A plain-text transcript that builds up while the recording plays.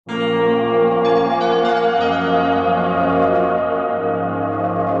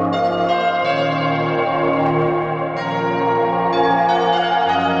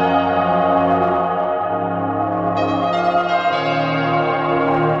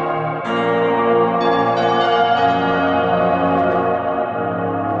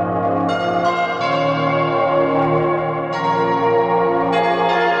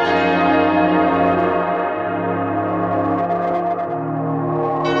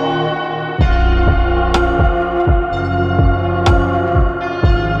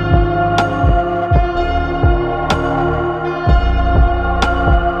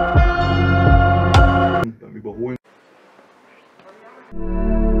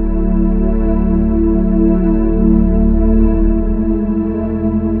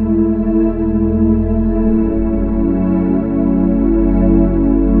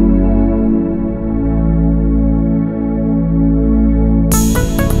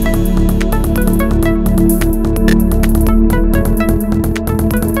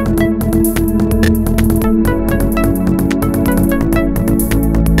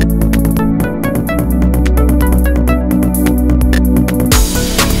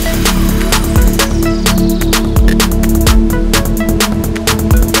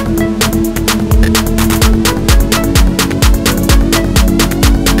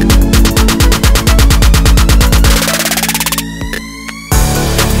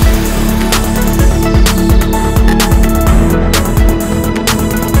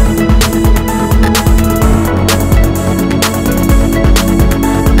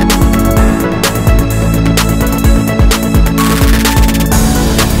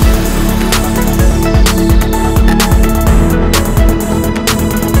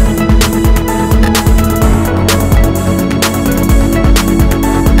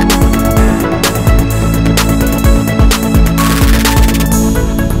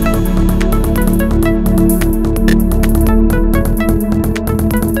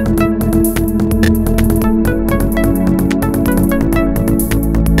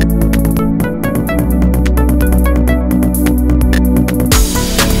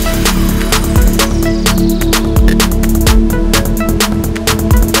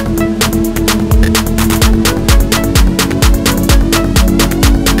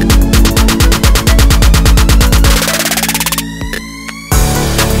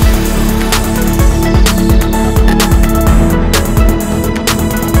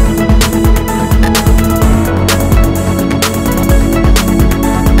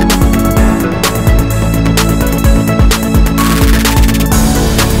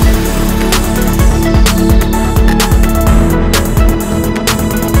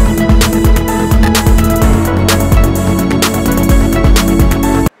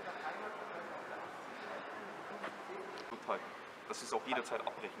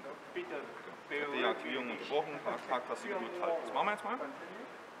Die Aktivierung unterbrochen, Parktaste gedrückt halten. Das machen wir jetzt mal.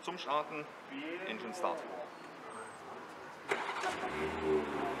 Zum Starten, Engine Start.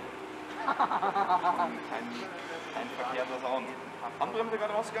 Kein verkehrter Sound. Handbremse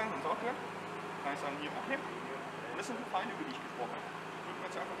gerade rausgegangen, und auch wieder. Kann ich sagen, hier okay. Und das sind die Pfeile, über die ich gesprochen habe. Drücken wir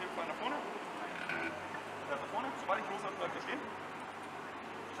jetzt einfach den Pfeil nach vorne. Pfeil nach vorne, sobald ich los habe, bleibt er stehen.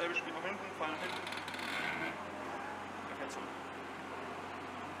 Selbe Spiel nach hinten, Pfeil nach hinten. Der fährt zurück.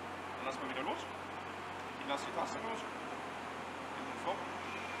 Dann lassen wir wieder los. Ich lasse die Taste los. Engine Stop.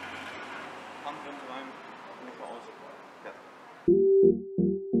 Handbremse rein, Motor aus. Fertig.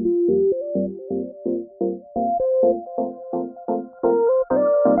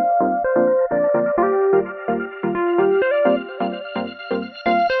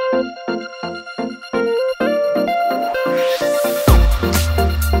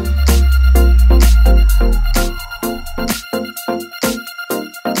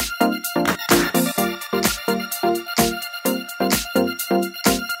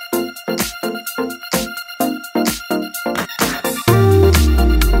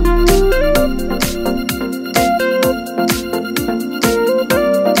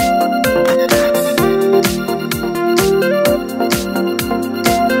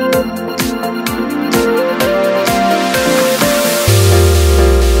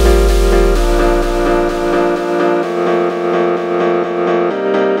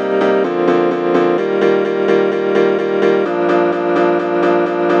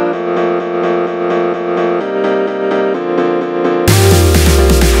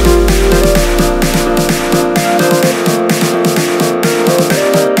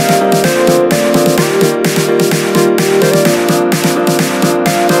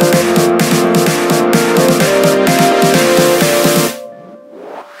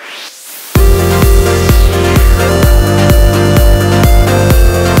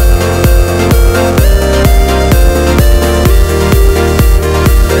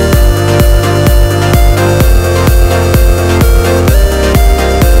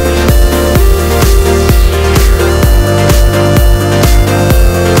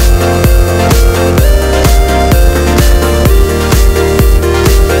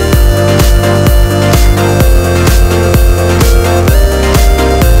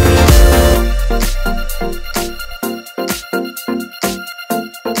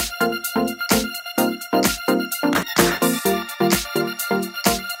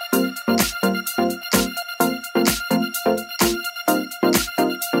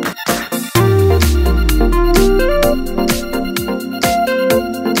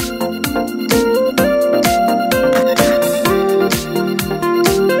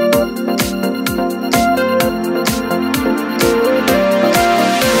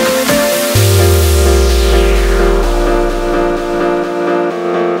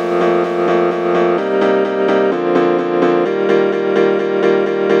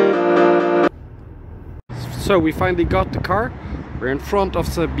 So we finally got the car. We're in front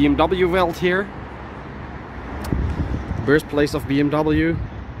of the BMW Welt here, birthplace of BMW.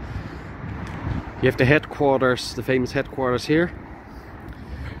 You have the headquarters, the famous headquarters here,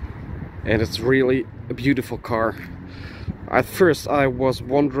 and it's really a beautiful car. At first I was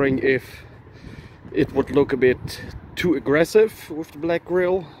wondering if it would look a bit too aggressive with the black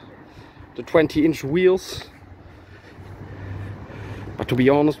grille, the 20-inch wheels, but to be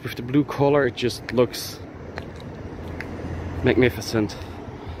honest, with the blue color it just looks magnificent.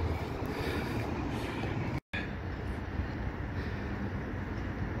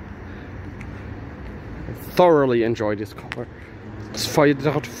 Thoroughly enjoy this color.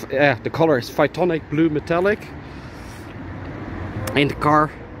 The color is Phytonic Blue Metallic. In the car,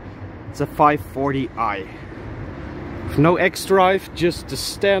 it's a 540i. No X-Drive, just the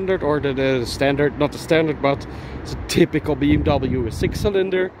standard, or the standard, not the standard, but it's a typical BMW, a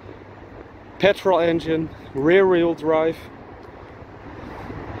 6-cylinder, petrol engine, rear-wheel drive.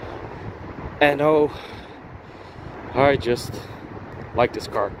 And oh, I just like this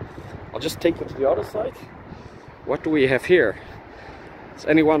car. I'll just take it to the other side. What do we have here? Does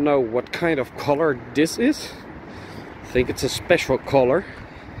anyone know what kind of color this is? I think it's a special color.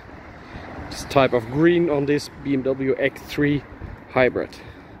 This type of green on this BMW X3 hybrid.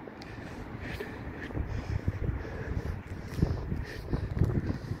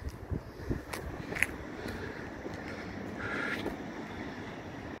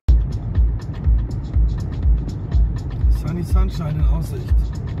 Sunny Sunshine in Aussicht.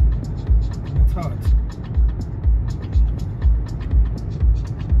 In der Tat.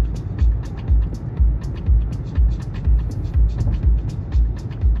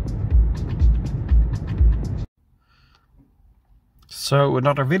 So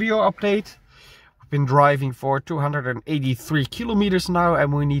another video update. We've been driving for 283 kilometers now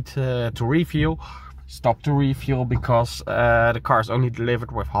and we need to refuel. Stop to refuel because the car is only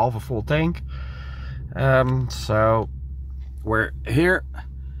delivered with half a full tank. So we're here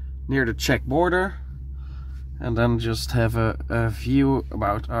near the Czech border and then just have a view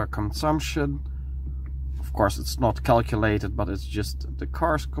about our consumption. Of course it's not calculated, but it's just the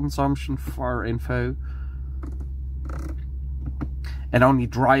car's consumption for info. And only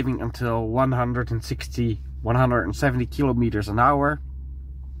driving until 170 kilometers an hour.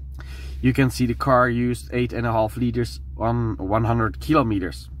 You can see the car used 8.5 liters on 100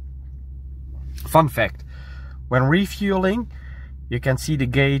 kilometers. Fun fact, when refueling, you can see the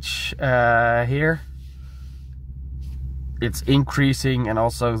gauge here. It's increasing, and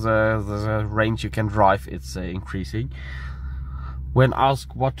also the range you can drive, it's increasing. When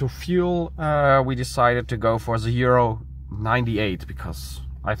asked what to fuel, we decided to go for the Euro 98 because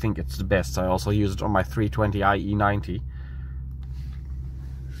I think it's the best. I also use it on my 320i E90.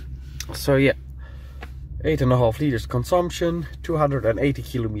 So yeah, 8.5 liters consumption, 280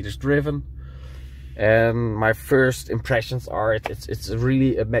 kilometers driven. And my first impressions are it's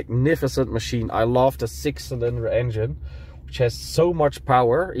really a magnificent machine. I love the 6-cylinder engine, which has so much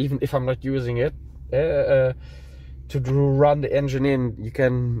power. Even if I'm not using it, to run the engine in, you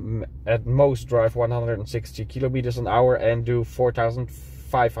can at most drive 160 kilometers an hour and do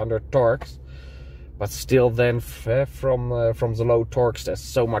 4,500 torques. But still, then from the low torques, there's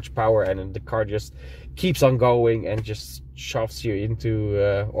so much power, and the car just keeps on going and just shoves you into,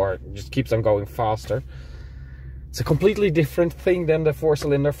 or just keeps on going faster. It's a completely different thing than the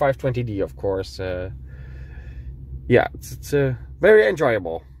 4-cylinder 520D, of course. Yeah, it's very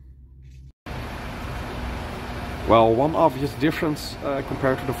enjoyable. Well, one obvious difference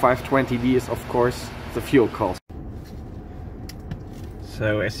compared to the 520D is, of course, the fuel cost.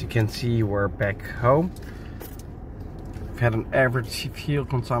 So as you can see, we're back home. We've had an average fuel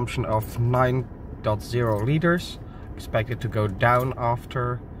consumption of 9.0 liters. Expected to go down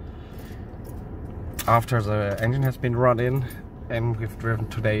after the engine has been run in, and we've driven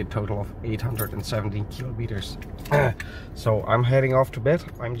today a total of 817 kilometers. So I'm heading off to bed.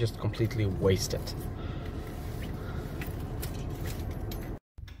 I'm just completely wasted.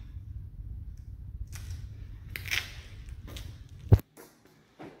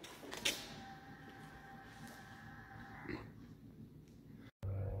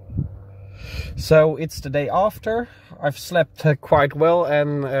 So it's the day after. I've slept quite well,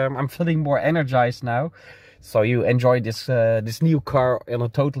 and I'm feeling more energized now. So you enjoy this this new car on a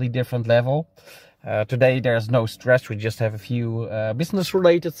totally different level. Today there's no stress. We just have a few business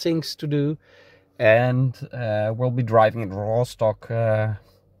related things to do, and we'll be driving in Rostock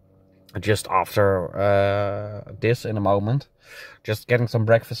just after this in a moment. Just getting some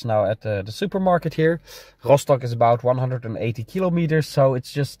breakfast now at the supermarket here. Rostock is about 180 kilometers, so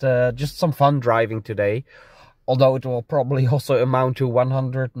it's just some fun driving today. Although it will probably also amount to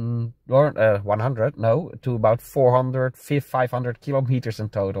 500 kilometers in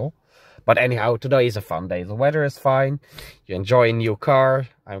total. But anyhow, today is a fun day. The weather is fine. You enjoy a new car.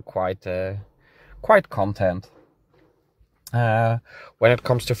 I'm quite content. When it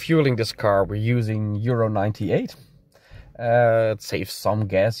comes to fueling this car, we're using Euro 98. It saves some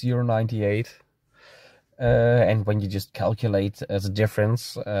gas, Euro 98. And when you just calculate the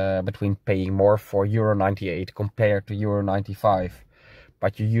difference between paying more for Euro 98 compared to Euro 95,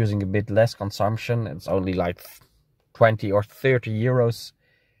 but you're using a bit less consumption, it's only like 20 or 30 euros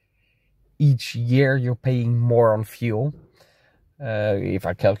each year you're paying more on fuel. If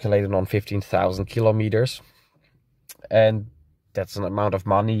I calculate it on 15,000 kilometers. And that's an amount of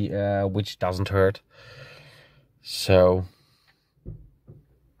money which doesn't hurt. So,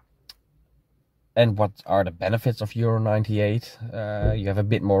 and what are the benefits of Euro 98? You have a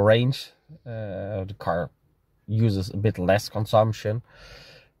bit more range. The car uses a bit less consumption.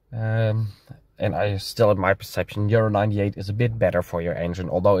 And I still, in my perception, Euro 98 is a bit better for your engine,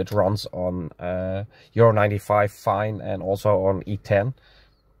 although it runs on Euro 95 fine and also on E10.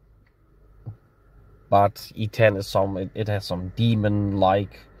 But E10 is it has some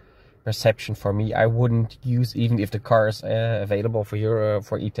demon-like perception for me. I wouldn't use, even if the car is available for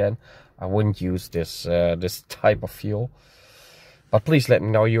E10, I wouldn't use this type of fuel. But please let me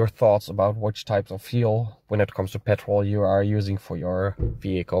know your thoughts about which types of fuel, when it comes to petrol, you are using for your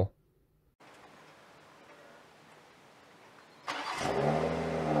vehicle.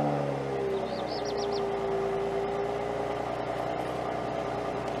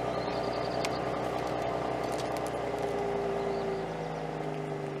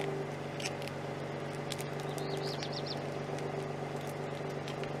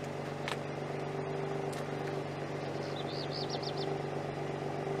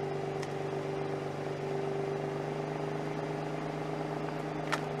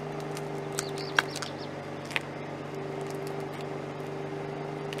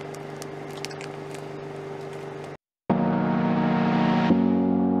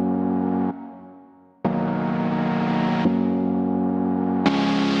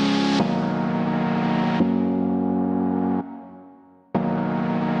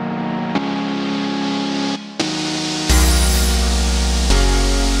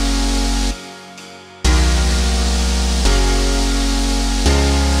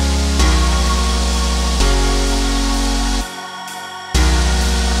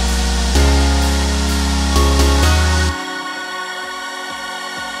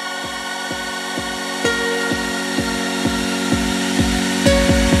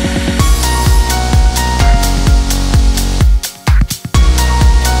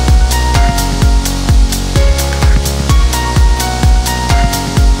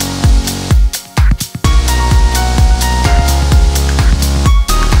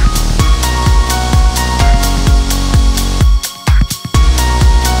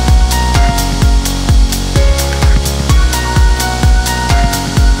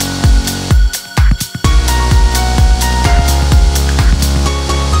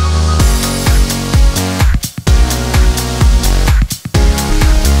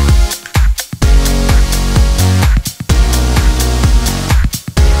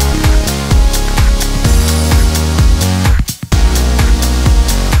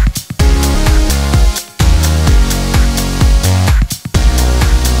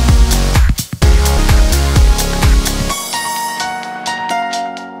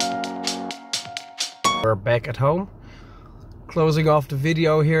 back at home. Closing off the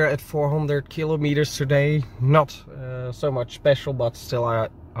video here at 400 kilometers today. Not so much special, but still I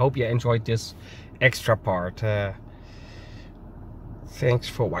hope you enjoyed this extra part. Thanks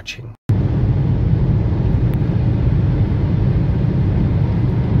for watching.